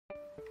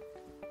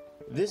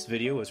This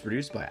video was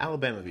produced by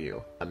Alabama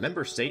View, a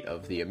member state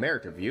of the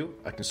America View,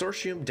 a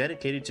consortium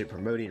dedicated to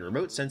promoting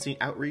remote sensing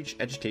outreach,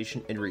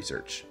 education, and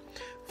research,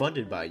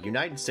 funded by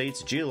United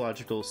States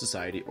Geological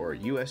Society or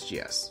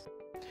USGS.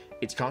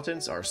 Its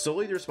contents are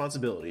solely the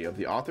responsibility of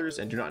the authors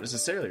and do not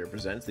necessarily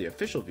represent the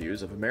official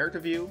views of America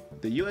View,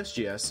 the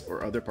USGS,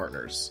 or other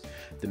partners.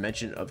 The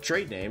mention of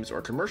trade names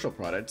or commercial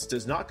products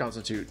does not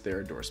constitute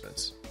their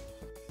endorsements.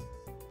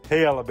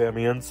 Hey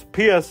Alabamians,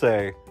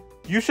 PSA,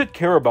 you should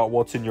care about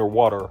what's in your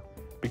water,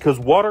 because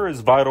water is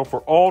vital for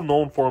all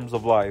known forms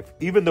of life,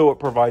 even though it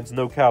provides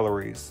no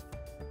calories.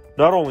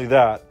 Not only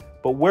that,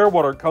 but where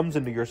water comes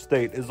into your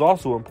state is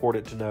also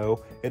important to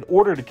know in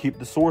order to keep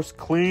the source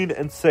clean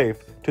and safe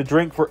to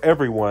drink for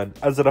everyone,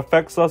 as it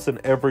affects us in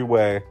every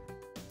way.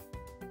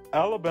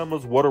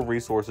 Alabama's water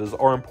resources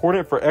are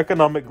important for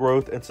economic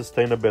growth and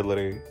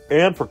sustainability,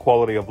 and for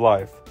quality of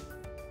life.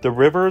 The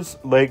rivers,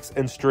 lakes,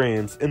 and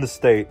streams in the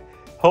state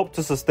help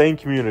to sustain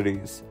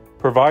communities,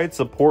 provide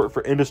support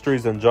for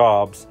industries and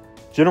jobs,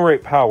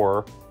 generate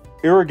power,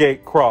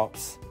 irrigate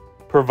crops,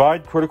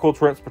 provide critical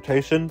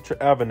transportation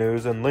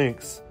avenues and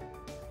links,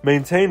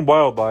 maintain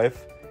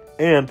wildlife,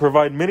 and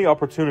provide many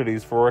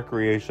opportunities for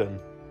recreation.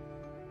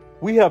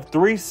 We have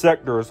three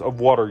sectors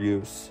of water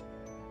use.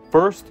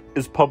 First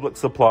is public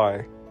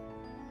supply.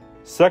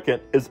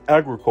 Second is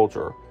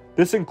agriculture.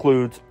 This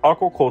includes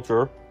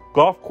aquaculture,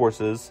 golf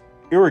courses,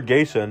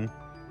 irrigation,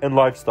 and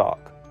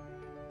livestock.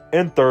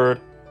 And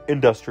third,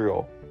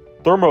 industrial,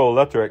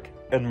 thermoelectric,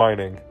 and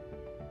mining.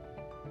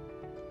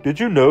 Did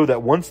you know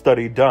that one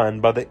study done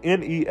by the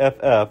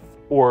NEFF,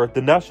 or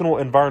the National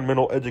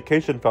Environmental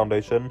Education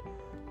Foundation,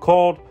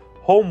 called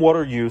Home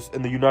Water Use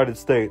in the United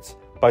States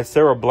by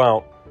Sarah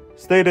Blount,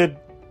 stated,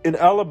 in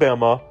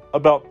Alabama,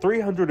 about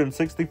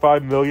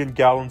 365 million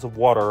gallons of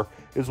water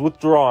is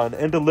withdrawn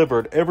and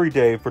delivered every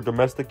day for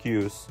domestic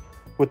use,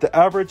 with the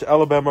average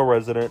Alabama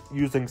resident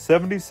using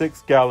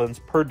 76 gallons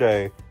per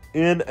day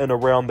in and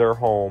around their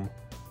home.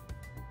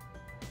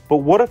 But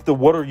what if the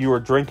water you are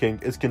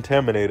drinking is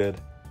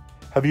contaminated?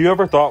 Have you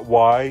ever thought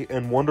why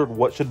and wondered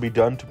what should be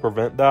done to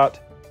prevent that?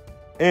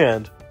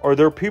 And are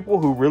there people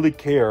who really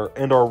care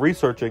and are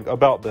researching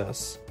about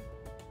this?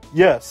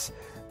 Yes,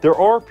 there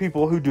are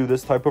people who do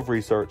this type of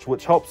research,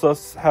 which helps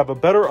us have a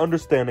better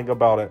understanding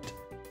about it.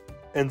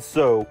 And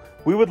so,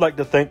 we would like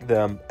to thank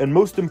them, and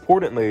most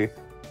importantly,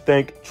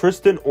 thank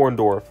Tristan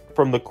Orndorff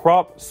from the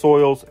Crop,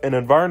 Soils, and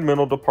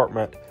Environmental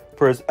Department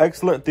for his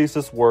excellent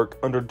thesis work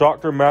under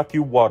Dr.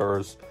 Matthew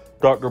Waters,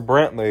 Dr.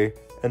 Brantley,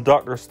 and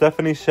Dr.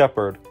 Stephanie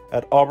Shepard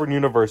at Auburn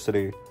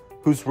University,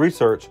 whose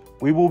research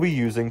we will be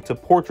using to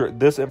portrait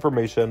this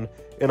information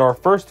in our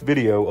first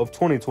video of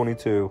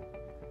 2022.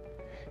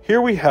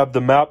 Here we have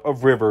the map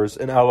of rivers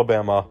in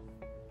Alabama.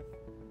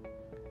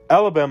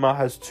 Alabama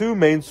has two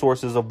main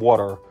sources of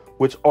water,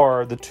 which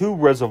are the two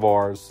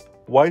reservoirs,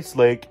 Weiss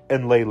Lake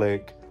and Lay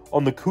Lake,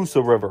 on the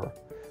Coosa River,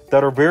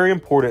 that are very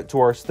important to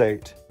our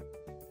state.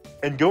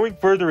 And going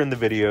further in the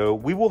video,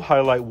 we will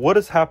highlight what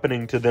is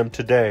happening to them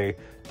today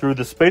through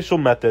the spatial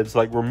methods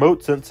like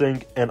remote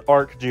sensing and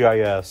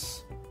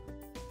ArcGIS.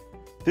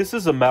 This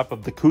is a map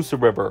of the Coosa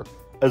River,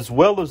 as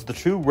well as the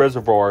two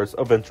reservoirs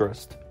of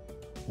interest.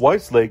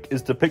 Weiss Lake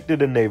is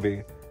depicted in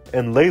navy,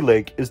 and Lay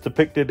Lake is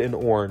depicted in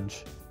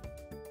orange.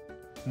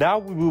 Now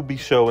we will be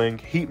showing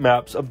heat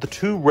maps of the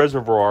two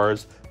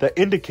reservoirs that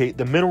indicate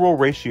the mineral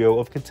ratio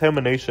of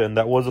contamination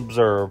that was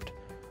observed.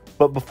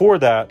 But before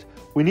that,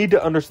 we need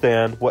to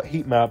understand what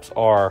heat maps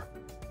are.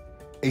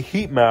 A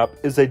heat map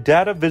is a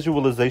data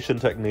visualization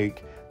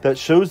technique that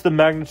shows the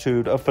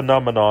magnitude of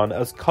phenomenon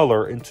as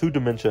color in two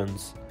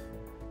dimensions.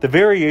 The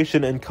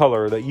variation in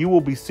color that you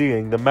will be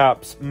seeing the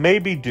maps may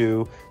be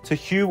due to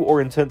hue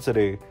or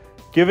intensity,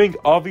 giving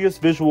obvious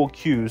visual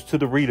cues to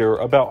the reader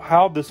about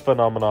how this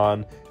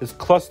phenomenon is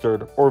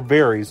clustered or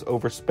varies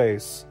over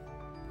space.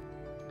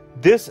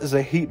 This is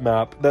a heat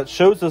map that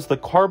shows us the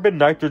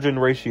carbon-nitrogen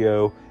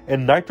ratio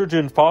and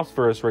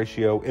nitrogen-phosphorus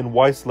ratio in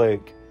Weiss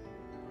Lake.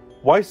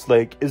 Weiss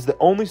Lake is the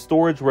only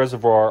storage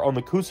reservoir on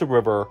the Coosa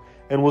River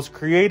and was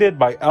created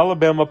by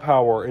Alabama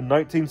Power in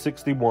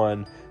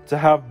 1961 to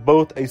have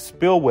both a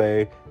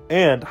spillway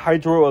and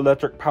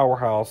hydroelectric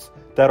powerhouse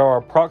that are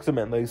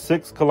approximately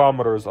 6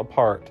 kilometers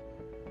apart.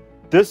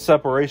 This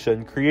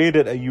separation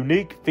created a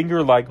unique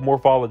finger-like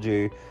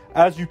morphology,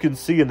 as you can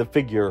see in the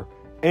figure,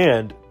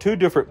 and two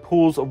different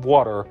pools of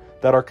water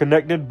that are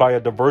connected by a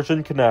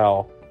diversion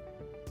canal.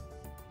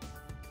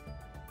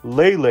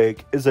 Lay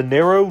Lake is a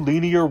narrow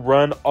linear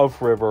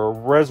run-of-river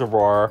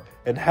reservoir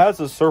and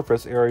has a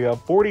surface area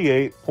of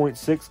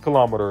 48.6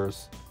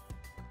 kilometers.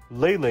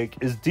 Lay Lake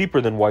is deeper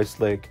than Weiss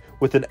Lake,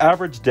 with an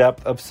average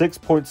depth of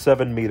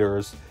 6.7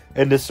 meters,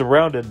 and is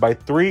surrounded by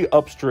three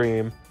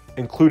upstream,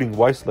 including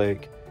Weiss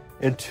Lake,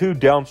 and two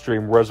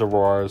downstream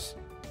reservoirs.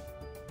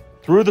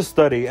 Through the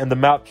study and the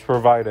maps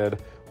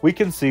provided, we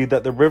can see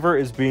that the river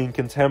is being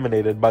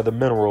contaminated by the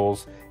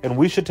minerals, and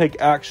we should take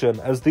action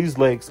as these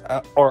lakes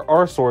are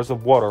our source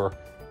of water,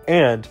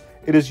 and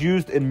it is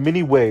used in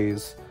many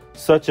ways,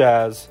 such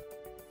as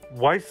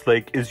Weiss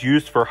Lake is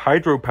used for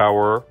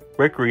hydropower,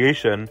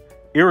 recreation,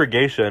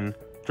 irrigation,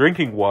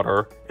 drinking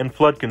water, and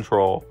flood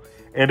control,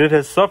 and it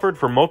has suffered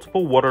from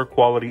multiple water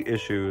quality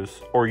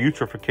issues, or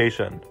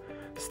eutrophication,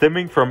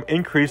 stemming from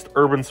increased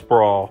urban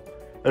sprawl,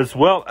 as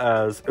well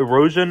as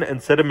erosion and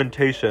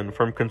sedimentation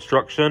from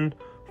construction,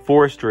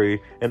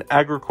 forestry, and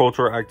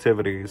agricultural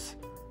activities.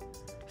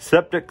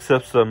 Septic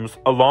systems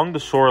along the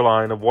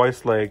shoreline of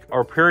Weiss Lake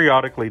are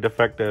periodically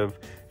defective,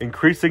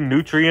 increasing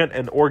nutrient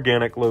and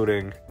organic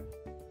loading.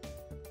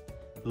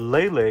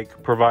 Lay Lake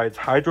provides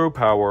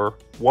hydropower,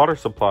 water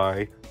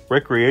supply,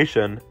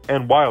 recreation,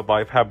 and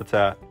wildlife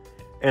habitat,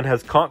 and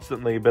has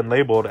constantly been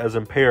labeled as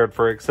impaired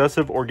for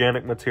excessive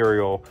organic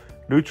material,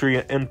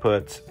 nutrient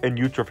inputs, and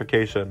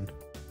eutrophication.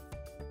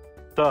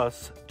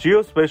 Thus,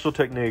 geospatial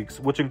techniques,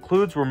 which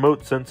includes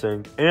remote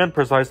sensing and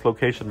precise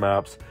location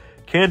maps,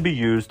 can be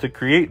used to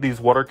create these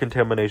water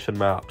contamination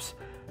maps,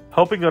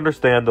 helping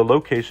understand the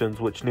locations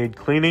which need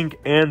cleaning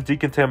and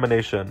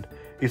decontamination,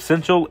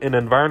 essential in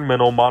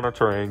environmental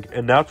monitoring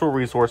and natural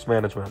resource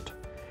management.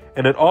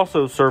 And it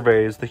also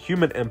surveys the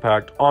human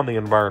impact on the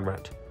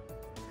environment.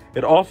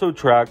 It also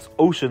tracks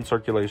ocean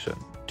circulation,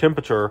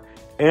 temperature,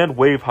 and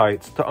wave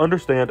heights to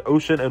understand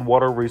ocean and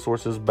water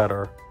resources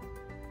better.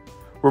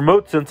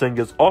 Remote sensing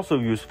is also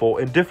useful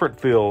in different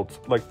fields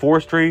like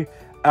forestry,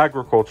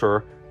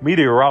 agriculture,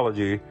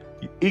 meteorology,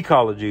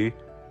 ecology,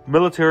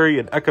 military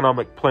and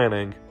economic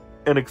planning,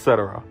 and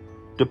etc.,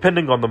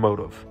 depending on the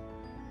motive.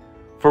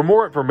 For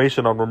more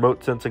information on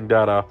remote sensing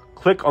data,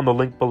 click on the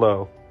link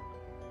below.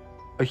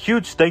 A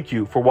huge thank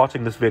you for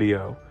watching this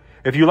video.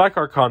 If you like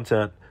our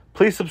content,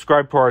 please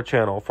subscribe to our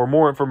channel for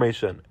more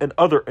information and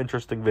other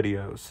interesting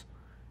videos.